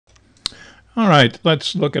All right,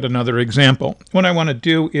 let's look at another example. What I want to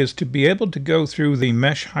do is to be able to go through the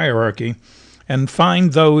mesh hierarchy and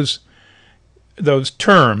find those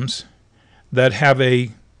terms that have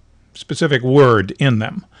a specific word in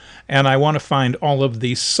them. And I want to find all of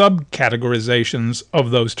the subcategorizations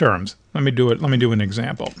of those terms. Let me do it. Let me do an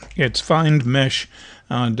example. It's find mesh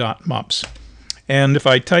dot mups. And if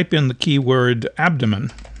I type in the keyword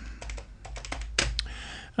abdomen,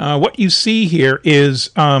 what you see here is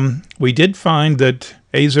we did find that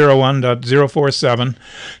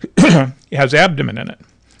A01.047 has abdomen in it.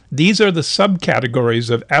 These are the subcategories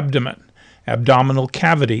of abdomen. Abdominal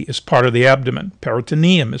cavity is part of the abdomen.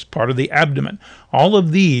 Peritoneum is part of the abdomen. All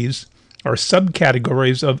of these are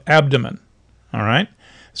subcategories of abdomen. All right?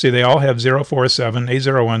 See, they all have 047,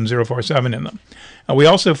 A01, 047 in them. We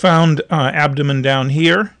also found abdomen down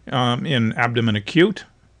here in abdomen acute,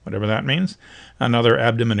 whatever that means. Another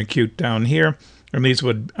abdomen acute down here. And these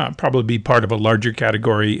would probably be part of a larger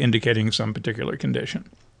category indicating some particular condition.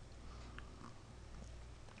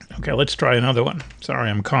 Okay, let's try another one. Sorry,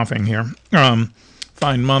 I'm coughing here.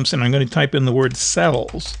 Find mumps, and I'm going to type in the word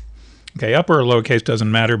cells. Okay, upper or lowercase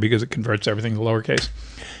doesn't matter because it converts everything to lowercase.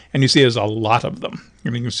 And you see there's a lot of them.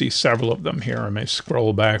 And you can see several of them here. I may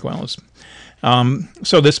scroll back. Well,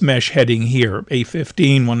 so this mesh heading here,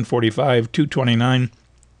 A15, 145, 229,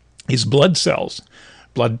 is blood cells.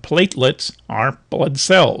 Blood platelets are blood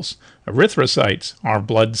cells. Erythrocytes are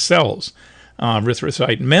blood cells.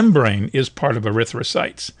 Erythrocyte membrane is part of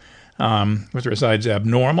erythrocytes. Erythrocytes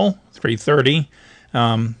abnormal, 330.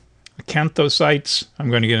 Acanthocytes, I'm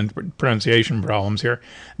going to get into pronunciation problems here.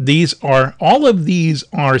 All of these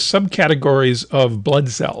are subcategories of blood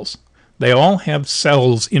cells. They all have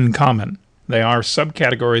cells in common. They are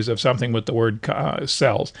subcategories of something with the word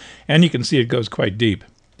cells. And you can see it goes quite deep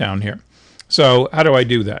down here. So how do I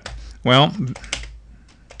do that? Well,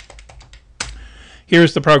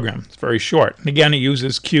 here's the program. It's very short. Again, it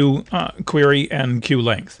uses query and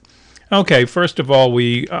Qlength. Okay, first of all,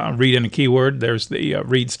 we read in a keyword. There's the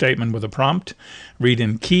read statement with a prompt. Read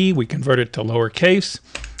in key. We convert it to lowercase.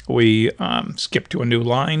 We skip to a new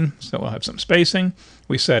line, so we'll have some spacing.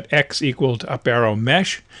 We set x equal to up arrow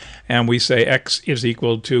mesh, and we say x is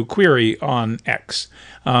equal to query on x,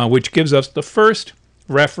 which gives us the first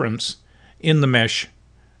reference in the mesh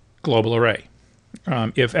global array.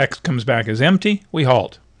 If x comes back as empty, we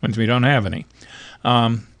halt, when we don't have any.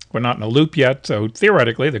 We're not in a loop yet, so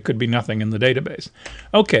theoretically there could be nothing in the database.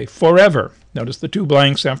 Okay, forever. Notice the two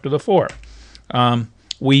blanks after the for.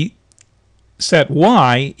 We set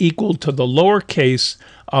y equal to the lowercase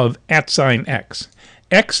of @x.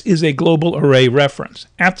 X is a global array reference.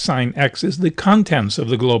 @x is the contents of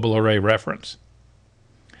the global array reference.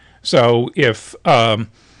 So if the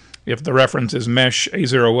reference is mesh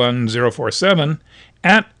A01047,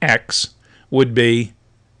 @x would be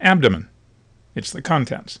abdomen. It's the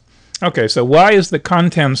contents. Okay, so y is the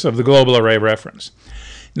contents of the global array reference.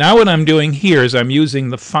 Now what I'm doing here is I'm using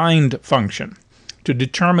the find function to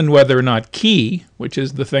determine whether or not key, which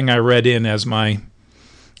is the thing I read in as my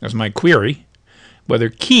query, whether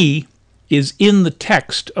key is in the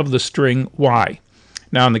text of the string y.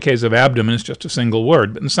 Now in the case of abdomen, it's just a single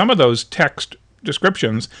word, but in some of those text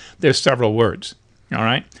descriptions, there's several words. All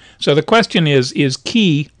right? So the question is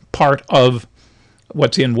key part of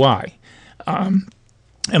what's in y?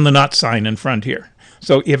 And the not sign in front here.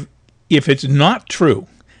 So if it's not true,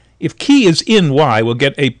 if key is in y, we'll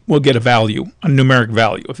get a value, a numeric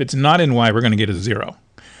value. If it's not in y, we're going to get a 0.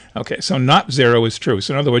 Okay, so not 0 is true.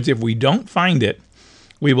 So in other words, if we don't find it,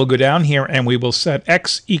 we will go down here and we will set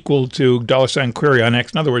x equal to $query on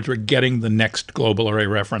x. In other words, we're getting the next global array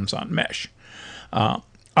reference on mesh.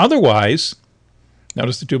 Otherwise,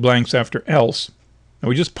 notice the two blanks after else. And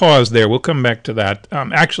we just pause there. We'll come back to that.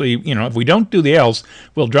 Actually, if we don't do the else,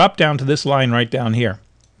 we'll drop down to this line right down here.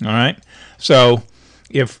 All right? So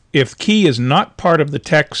if key is not part of the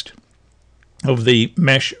text of the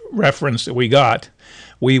mesh reference that we got,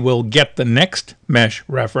 we will get the next mesh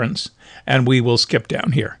reference, and we will skip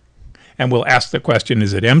down here. And we'll ask the question,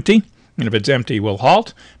 is it empty? And if it's empty, we'll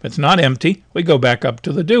halt. If it's not empty, we go back up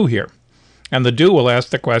to the do here. And the do will ask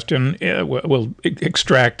the question, will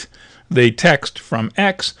extract the text from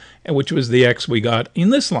x, which was the x we got in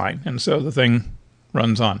this line. And so the thing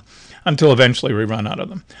runs on until eventually we run out of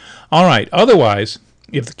them. All right, otherwise,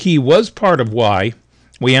 if the key was part of y,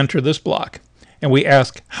 we enter this block. And we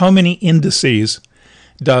ask, how many indices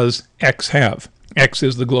does x have? X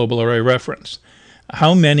is the global array reference.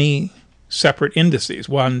 How many separate indices?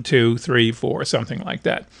 1, 2, 3, 4, something like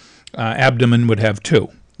that. Abdomen would have 2.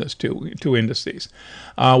 There's two indices.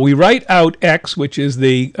 We write out x, which is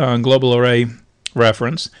the global array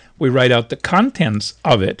reference, we write out the contents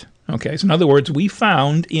of it. Okay, so in other words, we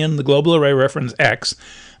found in the global array reference X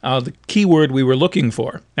the keyword we were looking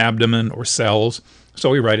for, abdomen or cells, so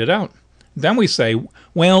we write it out. Then we say,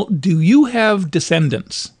 well, do you have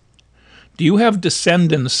descendants? Do you have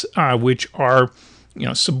descendants which are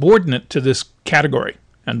subordinate to this category?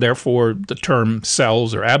 And therefore, the term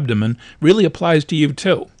cells or abdomen really applies to you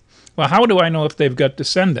too. Well, how do I know if they've got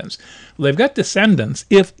descendants? Well, they've got descendants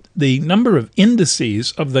if the number of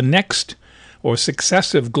indices of the next or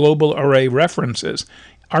successive global array references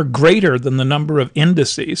are greater than the number of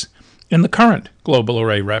indices in the current global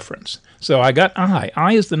array reference. So I got I.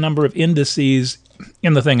 I is the number of indices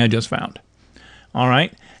in the thing I just found. All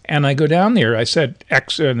right? And I go down there, I set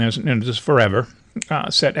X, and there's just forever,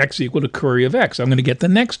 set X equal to query of X. I'm going to get the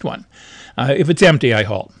next one. If it's empty, I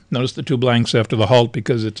halt. Notice the two blanks after the halt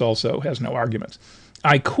because it also has no arguments.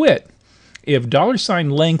 I quit if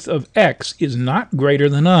 $length of X is not greater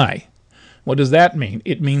than I. What does that mean?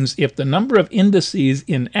 It means if the number of indices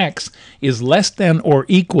in X is less than or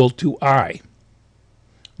equal to I.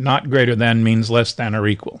 Not greater than means less than or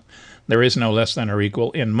equal. There is no less than or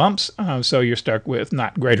equal in mumps, so you're stuck with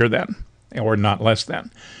not greater than or not less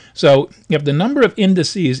than. So if the number of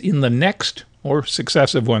indices in the next, or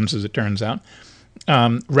successive ones as it turns out,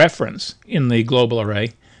 reference in the global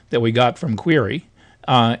array that we got from query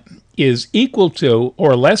is equal to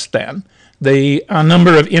or less than the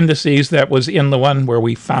number of indices that was in the one where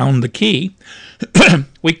we found the key,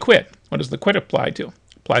 we quit. What does the quit apply to? It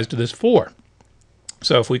applies to this for.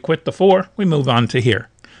 So if we quit the for, we move on to here,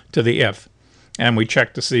 to the if, and we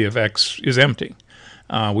check to see if X is empty.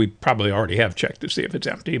 We probably already have checked to see if it's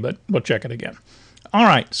empty, but we'll check it again. All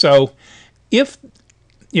right, so if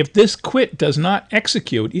this quit does not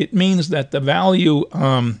execute, it means that the value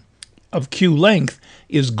of Qlength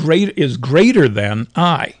is greater than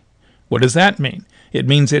I. What does that mean? It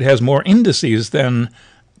means it has more indices than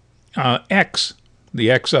X,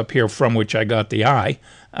 the X up here from which I got the I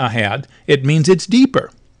had. It means it's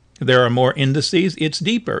deeper. There are more indices, it's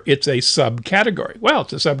deeper. It's a subcategory. Well,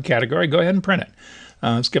 it's a subcategory. Go ahead and print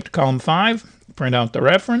it. Skip to column 5, print out the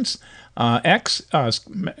reference, X,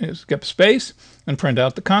 skip space, and print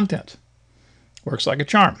out the content. Works like a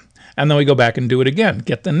charm. And then we go back and do it again.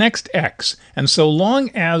 Get the next X. And so long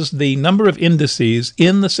as the number of indices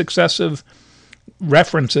in the successive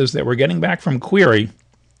references that we're getting back from query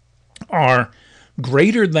are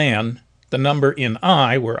greater than the number in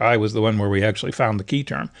I, where I was the one where we actually found the key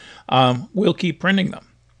term, we'll keep printing them.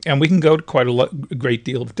 And we can go to quite a great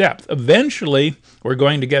deal of depth. Eventually, we're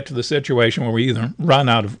going to get to the situation where we either run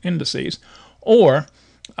out of indices or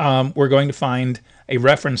we're going to find a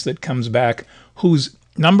reference that comes back whose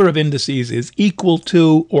number of indices is equal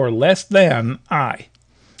to or less than I.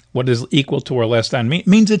 What does equal to or less than mean? It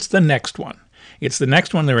means it's the next one. It's the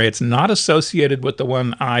next one there. It's not associated with the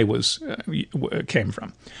one I came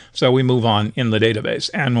from. So we move on in the database.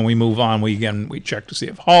 And when we move on, we check to see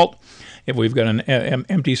if halt. If we've got an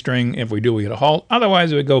empty string, if we do, we get a halt.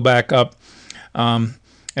 Otherwise, we go back up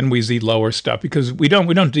and we z lower stuff because we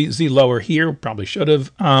don't z lower here. Probably should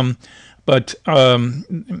have. But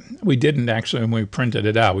we didn't actually when we printed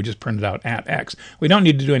it out. We just printed out at X. We don't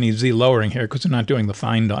need to do any z lowering here because we're not doing the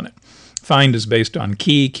find on it. Find is based on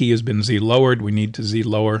key. Key has been z lowered. We need to z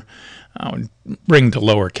lower, bring to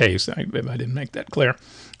lowercase. If I didn't make that clear.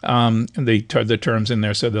 The terms in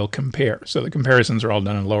there so they'll compare. So the comparisons are all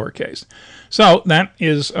done in lowercase. So that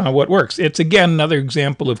is what works. It's again another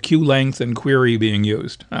example of Qlength and query being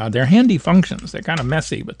used. They're handy functions. They're kind of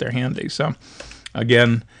messy, but they're handy. So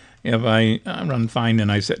again, if I run find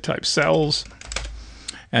and I type cells,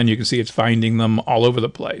 and you can see it's finding them all over the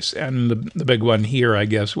place. And the big one here, I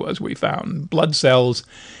guess, was we found blood cells.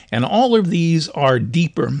 And all of these are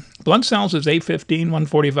deeper. Blood cells is 815,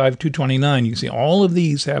 145, 229. You see all of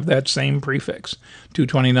these have that same prefix,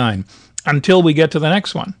 229, until we get to the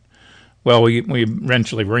next one. Well, we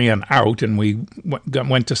eventually ran out and we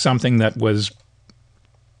went to something that was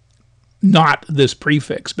not this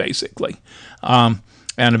prefix, basically.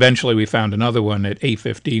 And eventually we found another one at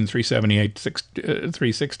 815, 378,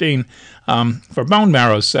 316 for bone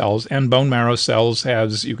marrow cells. And bone marrow cells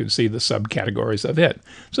has, you can see the subcategories of it,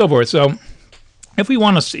 so forth. So if we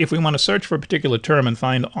want to search for a particular term and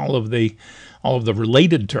find all of the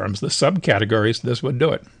related terms, the subcategories, this would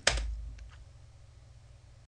do it.